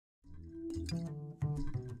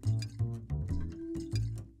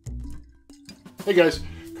Hey guys,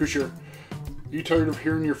 Kush here. Are you tired of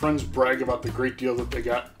hearing your friends brag about the great deal that they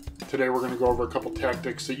got? Today we're going to go over a couple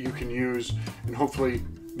tactics that you can use and hopefully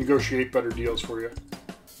negotiate better deals for you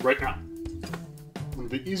right now. One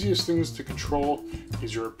of the easiest things to control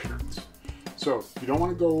is your appearance. So you don't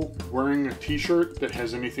want to go wearing a t-shirt that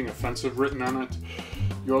has anything offensive written on it.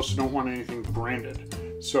 You also don't want anything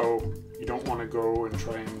branded. So you don't want to go and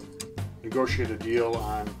try and negotiate a deal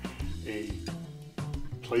on a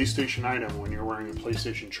PlayStation item when you're wearing a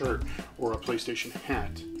PlayStation shirt or a PlayStation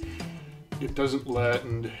hat. It doesn't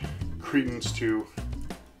lend credence to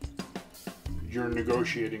your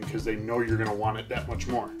negotiating because they know you're going to want it that much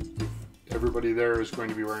more. If everybody there is going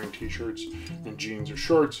to be wearing t-shirts and jeans or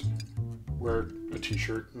shorts, wear a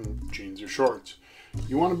t-shirt and jeans or shorts.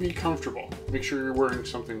 You want to be comfortable. Make sure you're wearing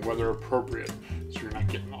something weather appropriate so you're not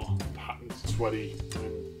getting all hot and sweaty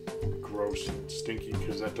and gross and stinky,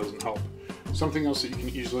 because that doesn't help. Something else that you can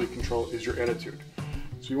easily control is your attitude.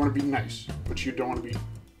 So you want to be nice, but you don't want to be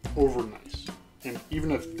over nice. And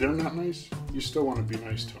even if they're not nice, you still want to be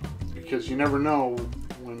nice to them, because you never know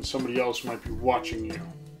when somebody else might be watching you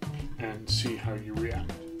and see how you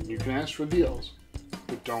react. You can ask for deals,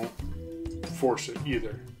 but don't force it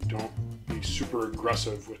either. Don't be super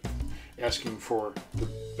aggressive with asking for the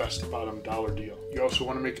best bottom dollar deal. You also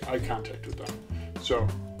want to make eye contact with them. So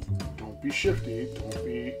don't be shifty, don't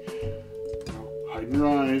be hiding your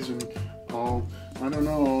eyes and, oh, I don't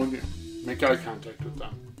know, make eye contact with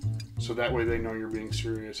them. So that way they know you're being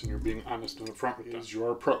serious and you're being honest and upfront with them. Is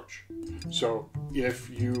your approach. So if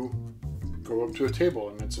you go up to a table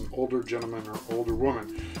and it's an older gentleman or older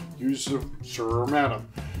woman, use the sir or madam.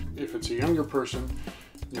 If it's a younger person,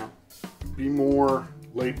 be more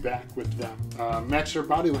laid back with them. Match their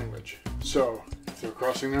body language. So if they're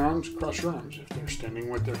crossing their arms, cross your arms. If they're standing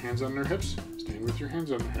with their hands on their hips, stand with your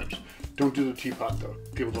hands on their hips. Don't do the teapot though.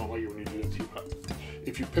 People don't like you when you do the teapot.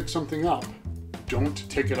 If you pick something up, don't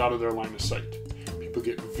take it out of their line of sight. People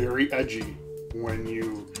get very edgy when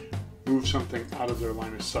you move something out of their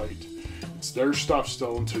line of sight. It's their stuff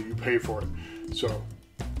still until you pay for it. So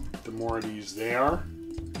the more at ease they are,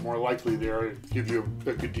 the more likely they are to give you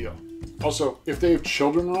a good deal. Also, if they have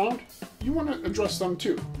children around, you want to address them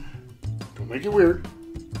too. Don't make it weird.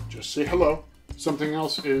 Just say hello. Something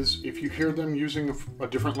else is, if you hear them using a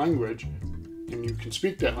different language and you can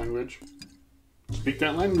speak that language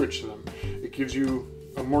to them. It gives you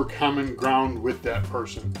a more common ground with that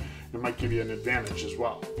person. It might give you an advantage as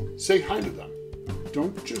well. Say hi to them.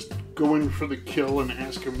 Don't just go in for the kill and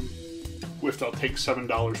ask them if they'll take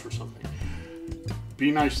 $7 for something.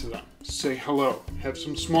 Be nice to them. Say hello. Have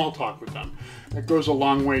some small talk with them. That goes a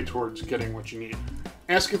long way towards getting what you need.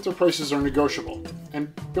 Ask if their prices are negotiable,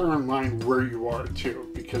 and bear in mind where you are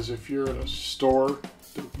too, because if you're at a store,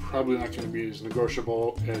 they're probably not going to be as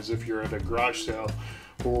negotiable as if you're at a garage sale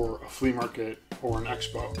or a flea market or an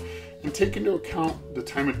expo. And take into account the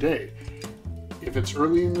time of day. If it's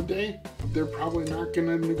early in the day, they're probably not going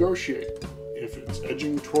to negotiate. If it's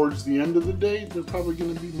edging towards the end of the day, they're probably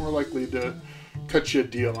going to be more likely to cut you a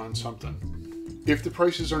deal on something. If the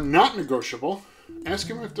prices are not negotiable, ask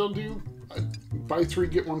them if they'll do buy 3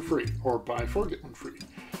 get 1 free or buy 4 get 1 free.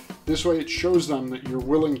 This way it shows them that you're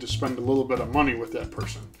willing to spend a little bit of money with that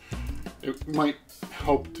person. It might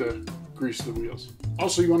help to grease the wheels.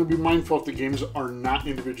 Also, you want to be mindful if the games are not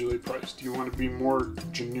individually priced. You want to be more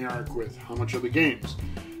generic with how much are the games.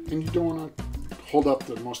 And you don't want to hold up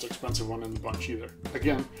the most expensive one in the bunch either.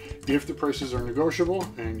 Again, if the prices are negotiable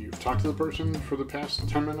and you've talked to the person for the past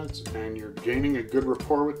 10 minutes and you're gaining a good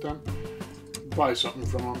rapport with them, buy something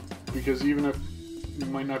from them, because even if it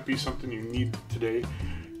might not be something you need today,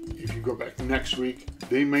 if you go back next week,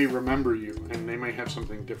 they may remember you and they may have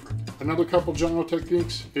something different. Another couple general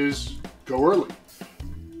techniques is go early.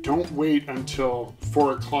 Don't wait until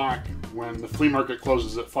 4 o'clock when the flea market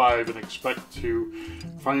closes at 5 and expect to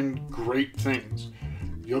find great things.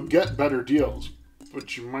 You'll get better deals,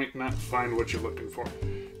 but you might not find what you're looking for.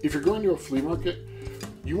 If you're going to a flea market,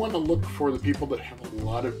 you want to look for the people that have a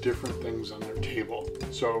lot of different things on their table.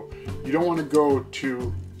 So you don't want to go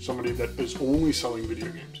to somebody that is only selling video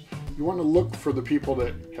games. You want to look for the people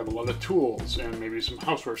that have a lot of tools and maybe some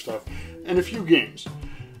houseware stuff and a few games.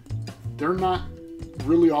 They're not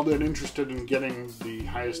really all that interested in getting the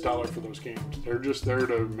highest dollar for those games. They're just there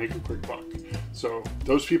to make a quick buck. So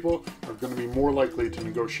those people are going to be more likely to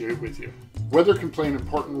negotiate with you. Weather can play an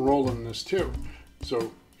important role in this too.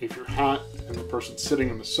 So if you're hot and the person's sitting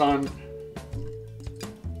in the sun,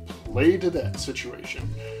 play to that situation.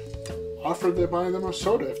 Offer to buy them a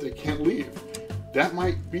soda if they can't leave. That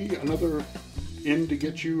might be another in to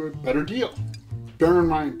get you a better deal. Bear in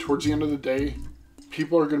mind, towards the end of the day,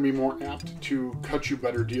 people are going to be more apt to cut you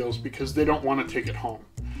better deals because they don't want to take it home.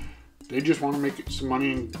 They just want to make some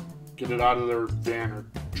money and get it out of their van or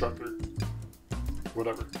truck or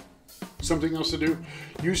whatever. Something else to do,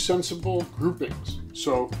 use sensible groupings.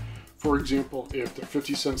 So, for example, if they're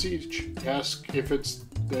 50 cents each, ask if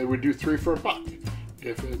they would do 3 for $1.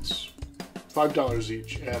 If it's $5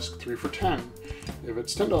 each, ask 3 for $10. If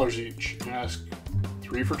it's $10 each, ask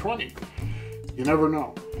 3 for $20. You never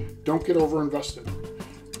know. Don't get over-invested.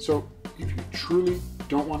 So if you truly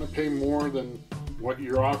don't want to pay more than what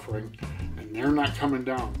you're offering and they're not coming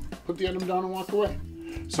down, put the item down and walk away.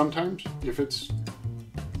 Sometimes, if it's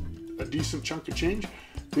a decent chunk of change,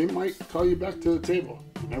 they might call you back to the table.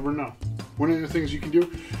 You never know. One of the things you can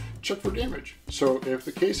do, check for damage. So if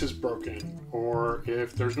the case is broken, or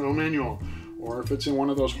if there's no manual, or if it's in one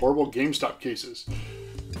of those horrible GameStop cases,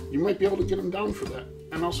 you might be able to get them down for that.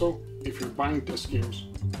 And also, if you're buying disc games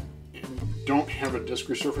and you don't have a disc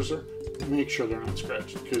resurfacer, make sure they're not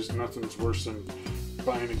scratched, because nothing's worse than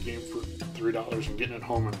buying a game for $3 and getting it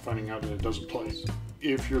home and finding out that it doesn't play.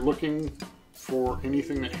 If you're looking for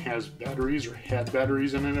anything that has batteries or had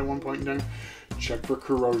batteries in it at one point in time, check for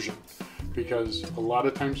corrosion, because a lot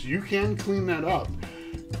of times you can clean that up,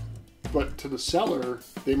 but to the seller,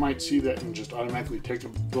 they might see that and just automatically take a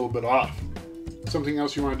little bit off. Something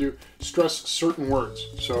else you want to do, stress certain words.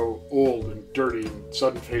 So old and dirty and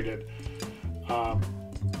sudden faded.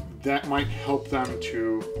 That might help them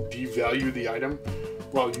to devalue the item.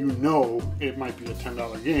 While you know it might be a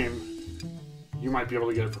 $10 game, you might be able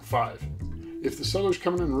to get it for $5. If the seller's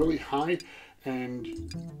coming in really high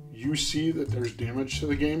and you see that there's damage to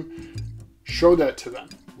the game, show that to them.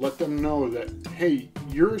 Let them know that, hey,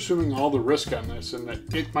 you're assuming all the risk on this and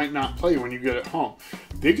that it might not play when you get it home.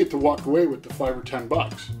 They get to walk away with the $5 or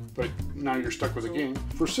 $10, but now you're stuck with a game.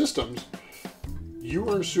 For systems, you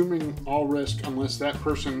are assuming all risk unless that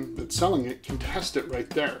person that's selling it can test it right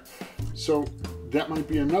there. So that might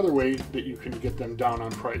be another way that you can get them down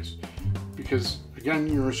on price, because again,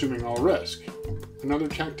 you're assuming all risk. Another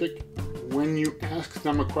tactic, when you ask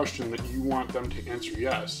them a question that you want them to answer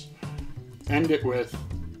yes, end it with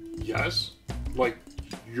yes, like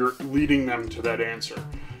you're leading them to that answer.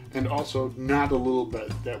 And also not a little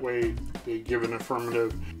bit. That way they give an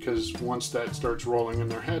affirmative, because once that starts rolling in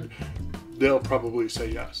their head, they'll probably say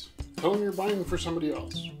yes. Tell them you're buying for somebody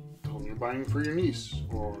else. Tell them you're buying for your niece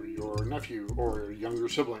or your nephew or your younger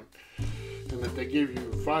sibling, and that they give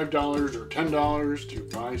you $5 or $10 to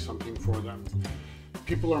buy something for them.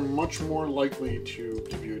 People are much more likely to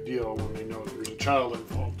give you a deal when they know there's a child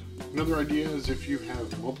involved. Another idea is if you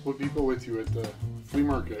have multiple people with you at the flea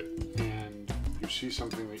market and you see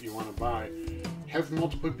something that you want to buy, have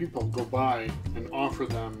multiple people go by and offer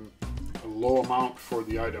them a low amount for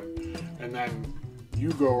the item, and then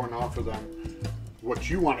you go and offer them what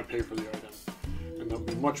you want to pay for the item, and they'll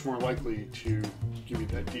be much more likely to give you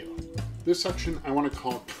that deal. This section I want to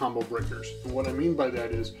call combo breakers, and what I mean by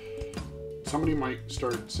that is somebody might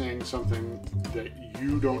start saying something that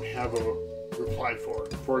you don't have a reply for.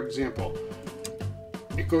 For example,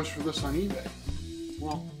 it goes for this on eBay.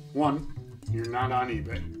 Well, 1, you're not on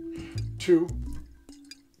eBay. 2,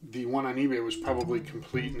 the one on eBay was probably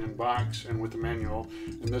complete and in box and with the manual,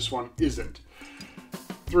 and this one isn't.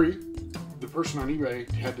 3, the person on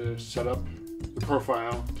eBay had to set up the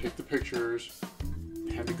profile, take the pictures,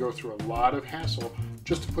 had to go through a lot of hassle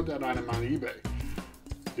just to put that item on eBay.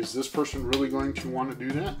 Is this person really going to want to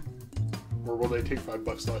do that? Or will they take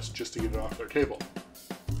 $5 less just to get it off their table?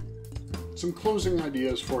 Some closing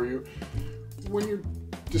ideas for you. When you're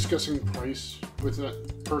discussing price with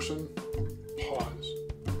that person, pause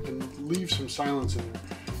and leave some silence in there.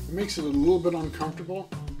 It makes it a little bit uncomfortable,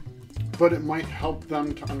 but it might help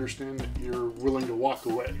them to understand that you're willing to walk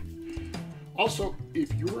away. Also,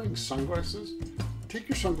 if you're wearing sunglasses, take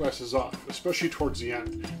your sunglasses off, especially towards the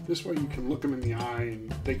end. This way you can look them in the eye and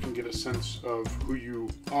they can get a sense of who you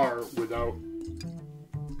are without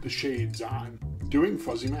the shades on. Doing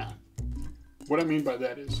fuzzy math. What I mean by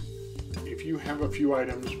that is, if you have a few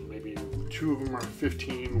items, maybe 2 of them are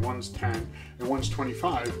 15, one's 10, and one's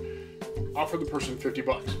 25, offer the person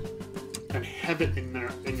 $50 and have it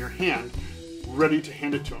in your hand, ready to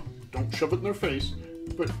hand it to them. Don't shove it in their face,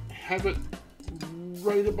 but have it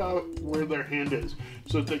right about where their hand is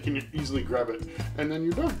so that they can easily grab it, and then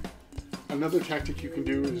you're done. Another tactic you can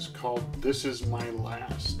do is called "This is my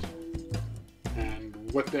last," and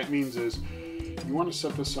what that means is you want to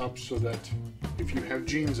set this up so that if you have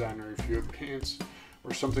jeans on, or if you have pants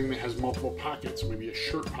or something that has multiple pockets, maybe a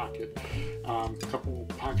shirt pocket, a couple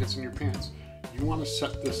pockets in your pants, you want to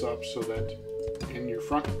set this up so that In your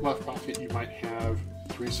front left pocket, you might have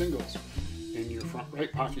 3 singles. In your front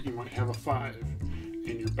right pocket, you might have a 5.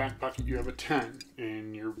 In your back pocket, you have a 10.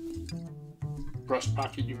 In your breast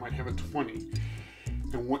pocket, you might have a 20.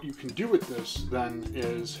 And what you can do with this then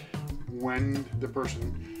is when the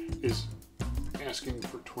person is asking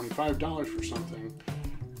for $25 for something,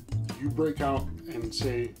 you break out and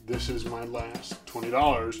say, this is my last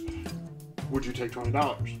 $20. Would you take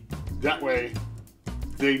 $20? That way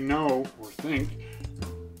they know or think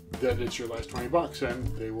that it's your last 20 bucks and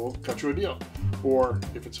they will cut you a deal. Or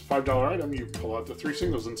if it's a $5 item, you pull out the 3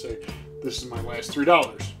 singles and say, this is my last $3.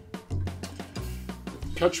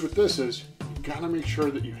 The catch with this is you gotta make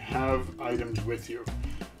sure that you have items with you.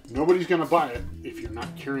 Nobody's gonna buy it if you're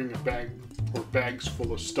not carrying a bag or bags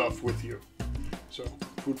full of stuff with you. So,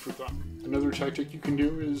 food for thought. Another tactic you can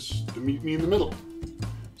do is to meet me in the middle.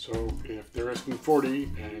 So if they're asking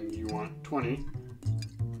 40 and you want 20,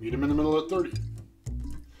 meet them in the middle at 30.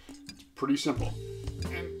 It's pretty simple.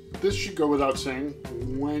 And this should go without saying,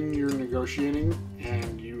 when you're negotiating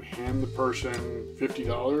and you hand the person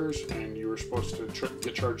 $50 and you were supposed to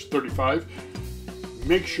get charged $35,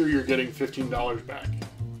 make sure you're getting $15 back.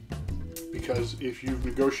 Because if you've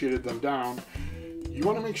negotiated them down, you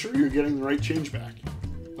want to make sure you're getting the right change back.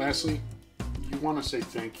 Lastly, you want to say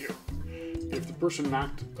thank you. If the person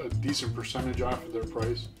knocked a decent percentage off of their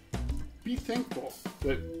price, be thankful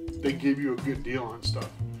that they gave you a good deal on stuff.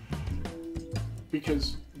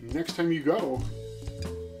 Because next time you go,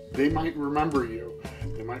 they might remember you.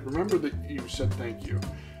 They might remember that you said thank you.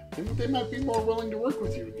 And they might be more willing to work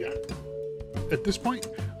with you again. At this point,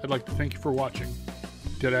 I'd like to thank you for watching.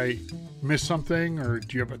 Did I miss something, or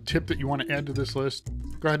do you have a tip that you want to add to this list?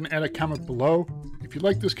 Go ahead and add a comment below. If you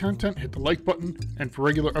like this content, hit the like button, and for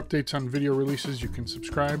regular updates on video releases, you can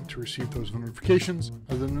subscribe to receive those notifications.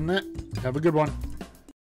 Other than that, have a good one.